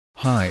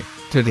Hi,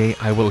 today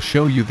I will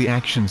show you the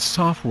Actions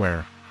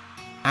software.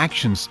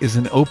 Actions is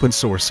an open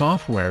source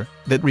software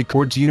that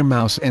records your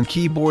mouse and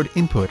keyboard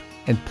input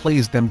and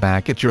plays them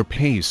back at your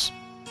pace.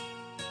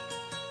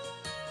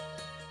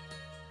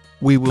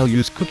 We will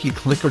use Cookie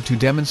Clicker to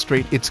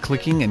demonstrate its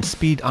clicking and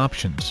speed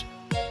options.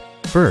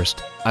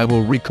 First, I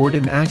will record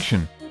an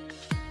action.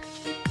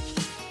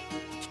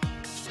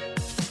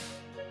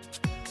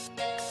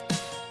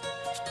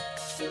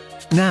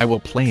 Now I will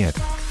play it.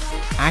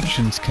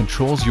 Actions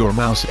controls your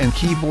mouse and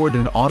keyboard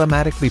and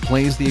automatically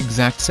plays the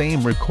exact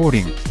same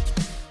recording.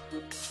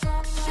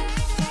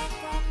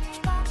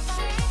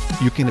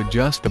 You can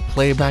adjust the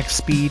playback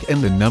speed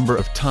and the number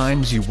of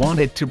times you want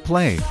it to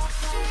play.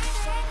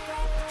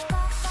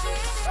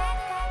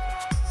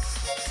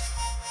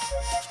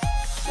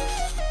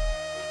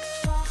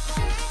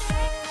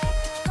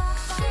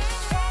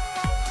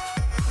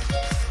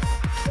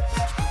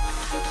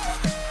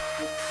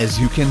 As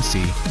you can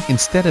see,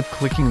 instead of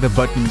clicking the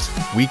buttons,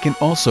 we can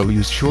also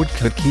use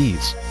shortcut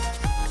keys.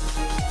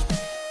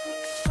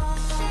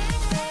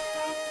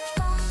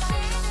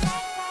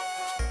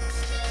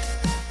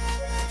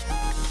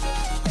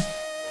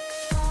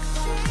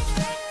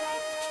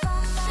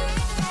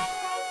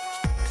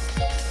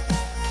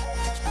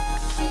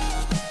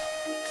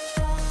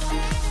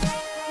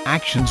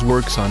 Actions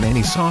works on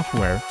any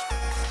software.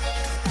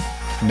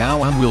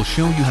 Now I will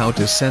show you how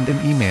to send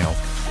an email.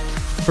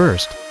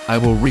 First, I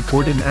will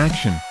record an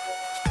action.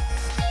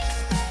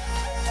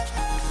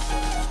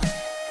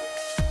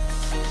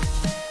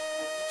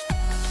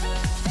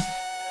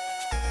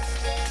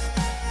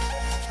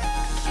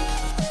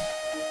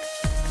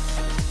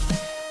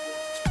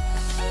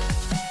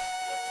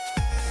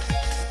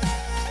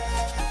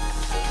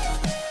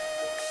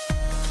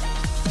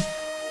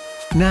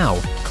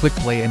 Now, click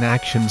play and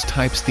Actions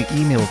types the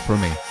email for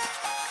me.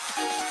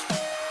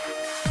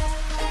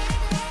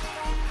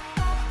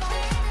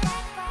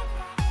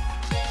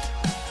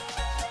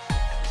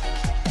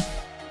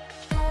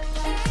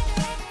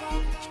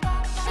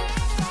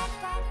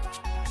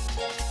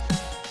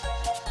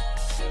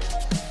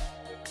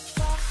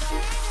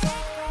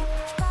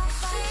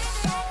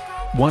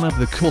 One of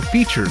the cool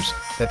features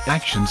that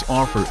Actions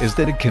offer is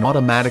that it can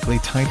automatically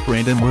type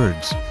random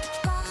words.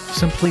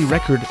 Simply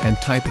record and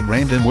type a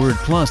random word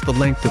plus the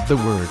length of the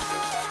word.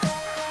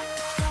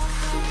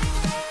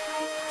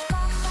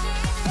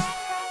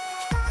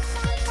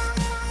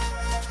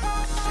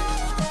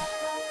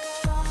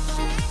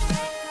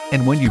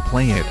 And when you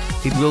play it,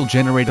 it will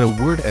generate a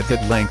word at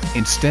that length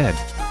instead.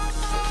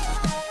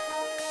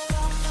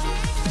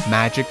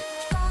 Magic?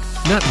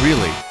 Not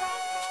really.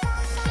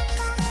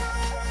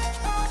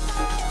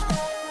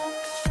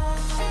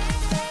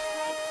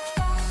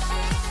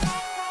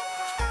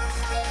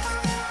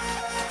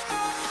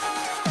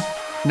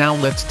 Now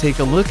let's take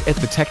a look at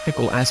the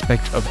technical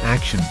aspect of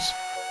Actions.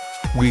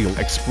 We'll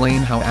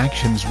explain how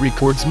Actions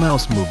records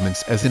mouse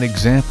movements as an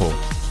example.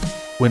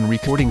 When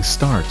recording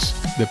starts,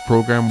 the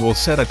program will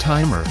set a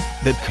timer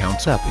that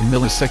counts up in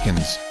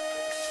milliseconds.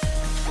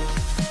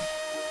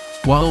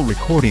 While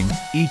recording,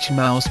 each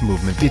mouse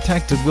movement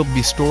detected will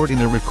be stored in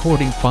a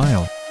recording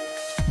file.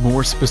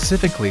 More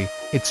specifically,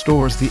 it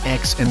stores the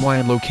X and Y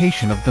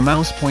location of the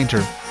mouse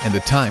pointer and the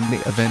time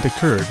the event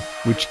occurred,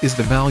 which is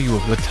the value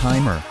of the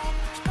timer.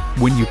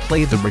 When you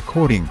play the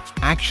recording,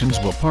 Actions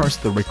will parse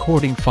the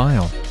recording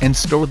file and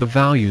store the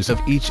values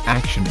of each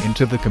action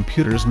into the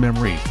computer's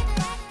memory.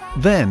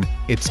 Then,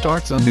 it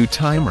starts a new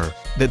timer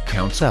that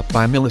counts up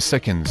by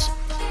milliseconds.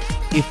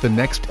 If the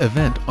next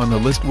event on the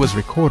list was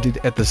recorded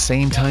at the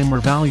same timer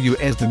value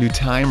as the new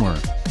timer,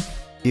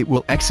 it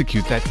will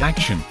execute that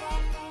action.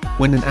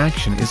 When an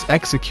action is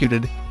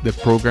executed, the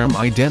program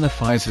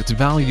identifies its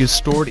values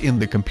stored in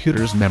the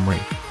computer's memory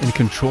and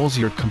controls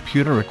your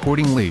computer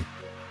accordingly.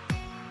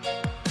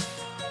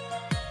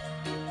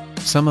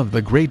 Some of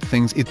the great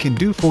things it can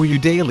do for your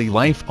daily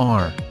life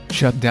are: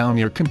 shut down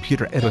your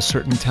computer at a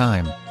certain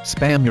time,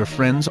 spam your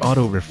friends,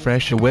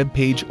 auto-refresh a web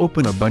page,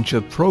 open a bunch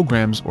of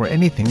programs, or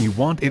anything you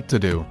want it to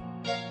do.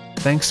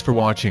 Thanks for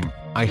watching.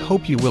 I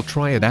hope you will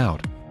try it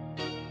out.